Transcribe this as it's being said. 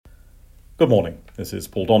Good morning. This is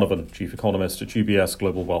Paul Donovan, Chief Economist at UBS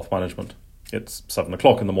Global Wealth Management. It's 7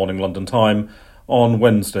 o'clock in the morning London time on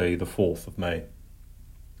Wednesday, the 4th of May.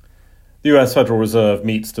 The US Federal Reserve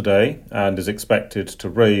meets today and is expected to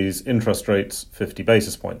raise interest rates 50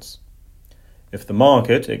 basis points. If the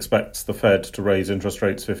market expects the Fed to raise interest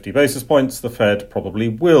rates 50 basis points, the Fed probably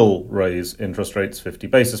will raise interest rates 50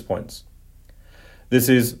 basis points. This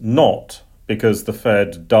is not because the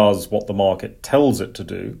Fed does what the market tells it to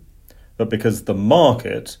do, but because the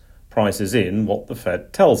market prices in what the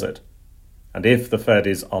Fed tells it. And if the Fed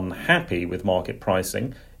is unhappy with market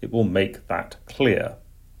pricing, it will make that clear.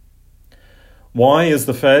 Why is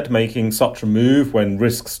the Fed making such a move when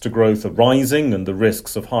risks to growth are rising and the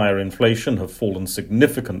risks of higher inflation have fallen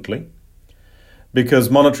significantly?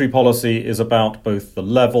 Because monetary policy is about both the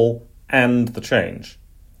level and the change.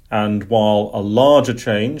 And while a larger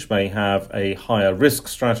change may have a higher risk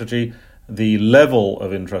strategy, the level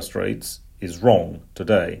of interest rates is wrong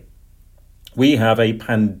today. We have a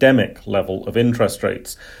pandemic level of interest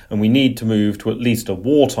rates, and we need to move to at least a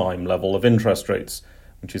wartime level of interest rates,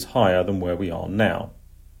 which is higher than where we are now.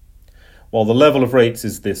 While the level of rates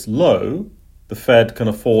is this low, the Fed can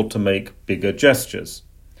afford to make bigger gestures.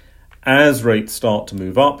 As rates start to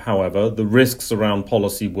move up, however, the risks around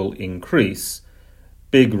policy will increase.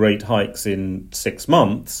 Big rate hikes in 6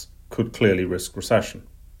 months could clearly risk recession.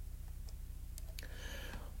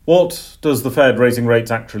 What does the Fed raising rates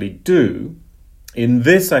actually do? In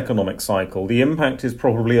this economic cycle, the impact is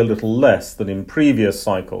probably a little less than in previous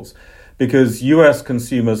cycles, because US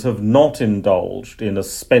consumers have not indulged in a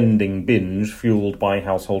spending binge fueled by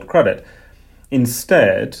household credit.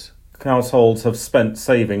 Instead, households have spent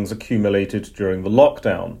savings accumulated during the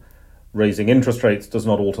lockdown. Raising interest rates does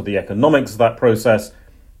not alter the economics of that process,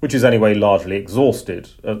 which is anyway largely exhausted,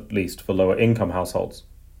 at least for lower income households.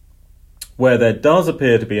 Where there does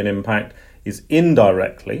appear to be an impact is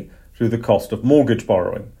indirectly through the cost of mortgage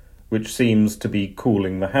borrowing, which seems to be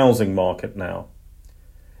cooling the housing market now.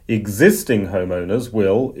 Existing homeowners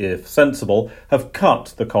will, if sensible, have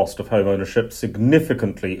cut the cost of home ownership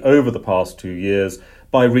significantly over the past 2 years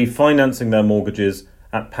by refinancing their mortgages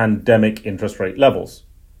at pandemic interest rate levels.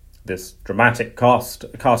 This dramatic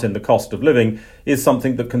cut in the cost of living is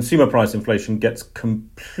something that consumer price inflation gets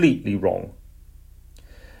completely wrong.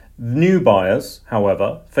 New buyers,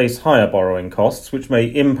 however, face higher borrowing costs, which may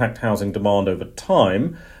impact housing demand over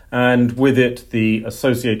time, and with it the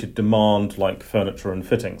associated demand like furniture and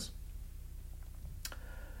fittings.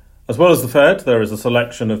 As well as the Fed, there is a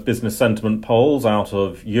selection of business sentiment polls out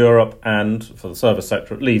of Europe and, for the service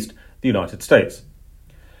sector at least, the United States.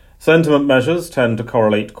 Sentiment measures tend to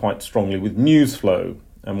correlate quite strongly with news flow,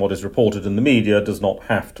 and what is reported in the media does not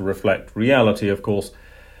have to reflect reality, of course.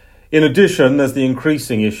 In addition, there's the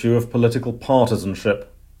increasing issue of political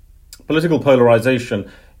partisanship. Political polarization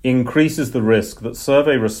increases the risk that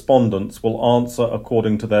survey respondents will answer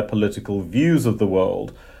according to their political views of the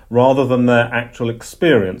world rather than their actual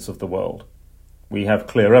experience of the world. We have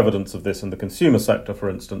clear evidence of this in the consumer sector, for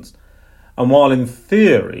instance. And while in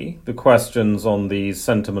theory the questions on these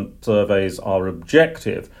sentiment surveys are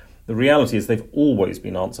objective, the reality is they've always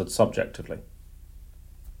been answered subjectively.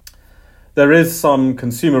 There is some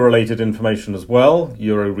consumer-related information as well,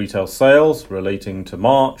 Euro retail sales relating to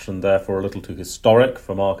March and therefore a little too historic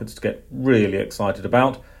for markets to get really excited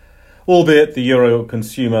about, albeit the Euro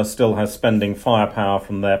consumer still has spending firepower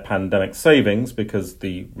from their pandemic savings because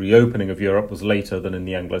the reopening of Europe was later than in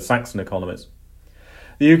the Anglo-Saxon economies.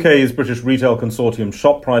 The UK's British Retail Consortium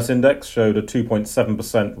Shop Price Index showed a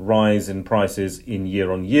 2.7% rise in prices in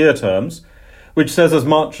year-on-year terms, which says as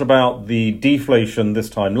much about the deflation this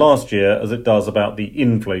time last year as it does about the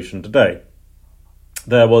inflation today.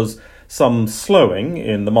 There was some slowing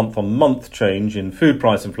in the month-on-month change in food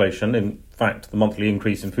price inflation. In fact, the monthly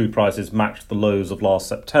increase in food prices matched the lows of last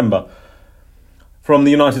September. From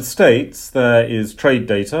the United States, there is trade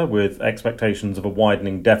data with expectations of a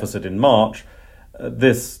widening deficit in March.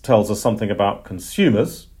 This tells us something about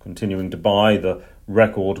consumers continuing to buy the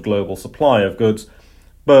record global supply of goods,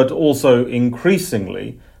 but also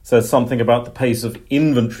increasingly says something about the pace of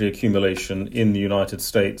inventory accumulation in the United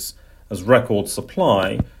States as record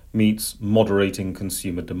supply meets moderating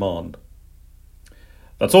consumer demand.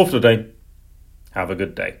 That's all for today. Have a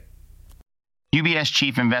good day. UBS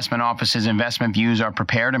Chief Investment Office's investment views are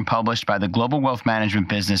prepared and published by the global wealth management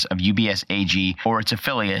business of UBS AG or its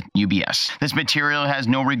affiliate, UBS. This material has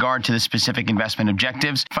no regard to the specific investment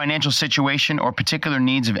objectives, financial situation, or particular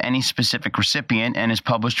needs of any specific recipient and is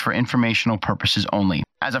published for informational purposes only.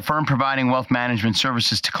 As a firm providing wealth management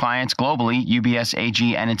services to clients globally, UBS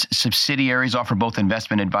AG and its subsidiaries offer both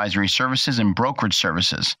investment advisory services and brokerage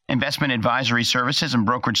services. Investment advisory services and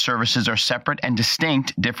brokerage services are separate and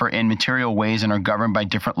distinct, differ in material ways, and are governed by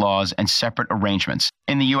different laws and separate arrangements.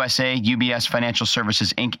 In the USA, UBS Financial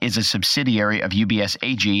Services Inc. is a subsidiary of UBS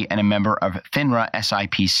AG and a member of FINRA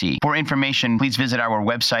SIPC. For information, please visit our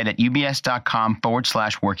website at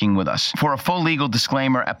ubs.com/working with us. For a full legal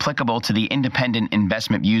disclaimer applicable to the independent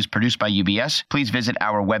investment views produced by UBS, please visit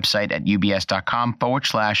our website at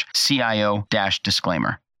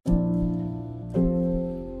ubs.com/CIO-disclaimer.